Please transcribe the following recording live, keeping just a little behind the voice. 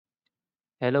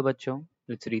Hello bachcho,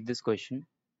 let's read this question.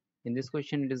 In this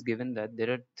question it is given that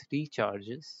there are three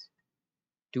charges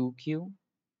 2q,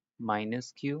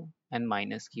 minus q and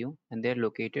minus q, and they are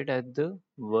located at the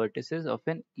vertices of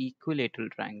an equilateral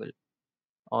triangle.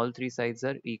 All three sides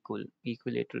are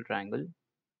equilateral triangle,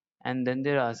 and then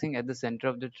they're asking at the center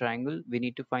of the triangle we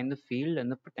need to find the field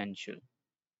and the potential.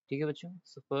 Okay bachcho,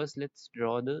 so first let's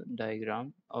draw the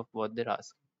diagram of what they're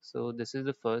asking. So this is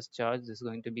the first charge, this is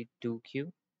going to be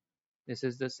 2q. This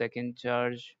is the second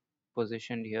charge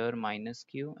positioned here minus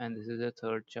q, and this is the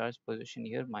third charge positioned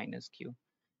here minus q,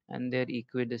 and they're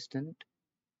equidistant.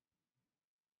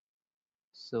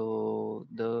 So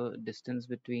the distance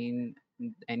between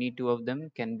any two of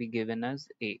them can be given as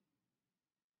a.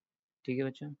 Okay,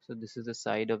 bacha? So this is the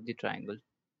side of the triangle.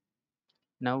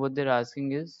 Now what they're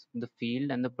asking is the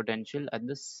field and the potential at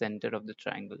the center of the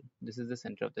triangle. This is the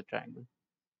center of the triangle.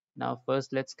 Now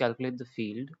first let's calculate the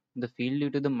field. The field due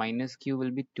to the minus q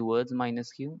will be towards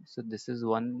minus q. So this is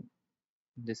 1,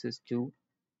 this is 2,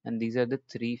 and these are the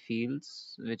three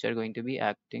fields which are going to be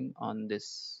acting on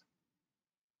this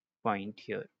point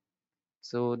here.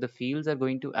 So the fields are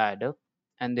going to add up,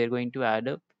 and they're going to add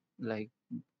up like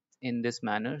in this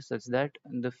manner such that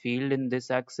the field in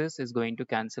this axis is going to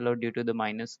cancel out due to the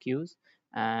minus q's,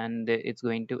 and it's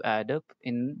going to add up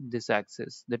in this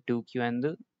axis. The 2q and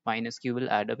the minus q will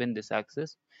add up in this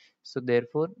axis. So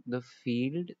therefore the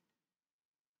field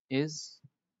is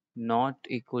not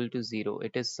equal to 0.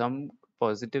 It is some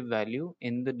positive value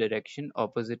in the direction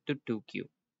opposite to 2q.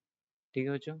 ठीक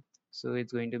है बच्चों? So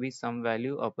it's going to be some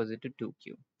value opposite to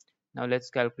 2q. Now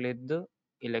let's calculate the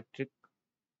electric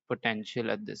potential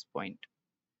at this point.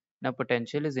 Now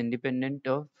potential is independent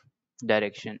of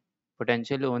direction.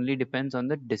 Potential only depends on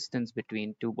the distance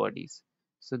between two bodies.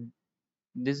 So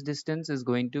this distance is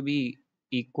going to be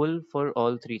equal for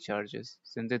all three charges.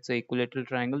 Since it's an equilateral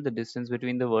triangle, the distance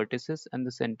between the vertices and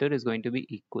the center is going to be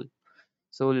equal.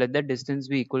 So let that distance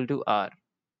be equal to r.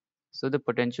 So the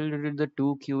potential due to the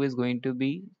 2q is going to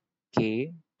be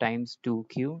k times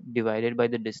 2q divided by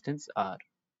the distance r.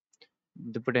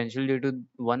 The potential due to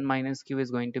 1 minus q is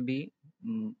going to be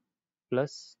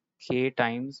plus k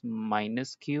times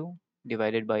minus q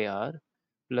divided by r,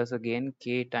 plus again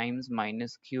k times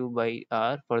minus q by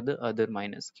r for the other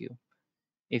minus q.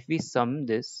 If we sum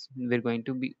this, we're going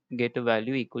to get a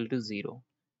value equal to 0,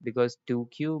 because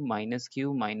 2q minus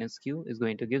q is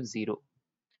going to give 0.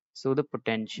 So the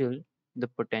potential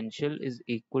is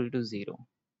equal to 0,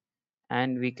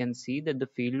 and we can see that the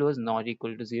field was not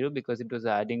equal to 0 because it was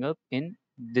adding up in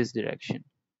this direction.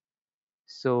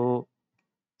 So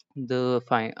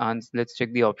let's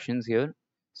check the options here.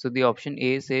 So the option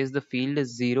A says the field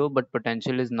is 0 but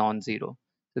potential is non-zero.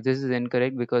 So this is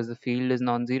incorrect because the field is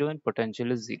non-zero and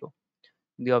potential is 0.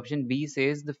 The option B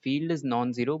says the field is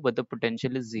non-zero but the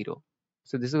potential is 0.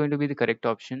 So this is going to be the correct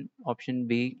option. Option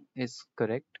B is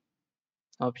correct.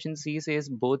 Option C says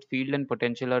both field and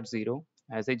potential are 0.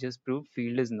 As I just proved,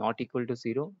 field is not equal to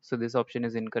 0. So this option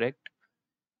is incorrect.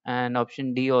 And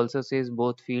option D also says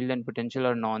both field and potential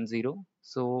are non-zero.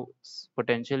 So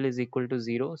potential is equal to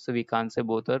 0. So we can't say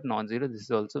both are non-zero. This is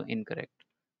also incorrect.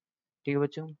 Okay,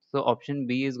 bachcho? So option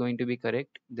B is going to be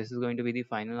correct. This is going to be the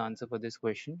final answer for this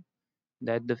question,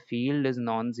 that the field is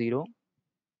non-zero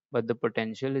but the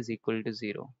potential is equal to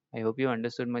 0. I hope you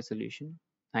understood my solution.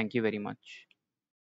 Thank you very much.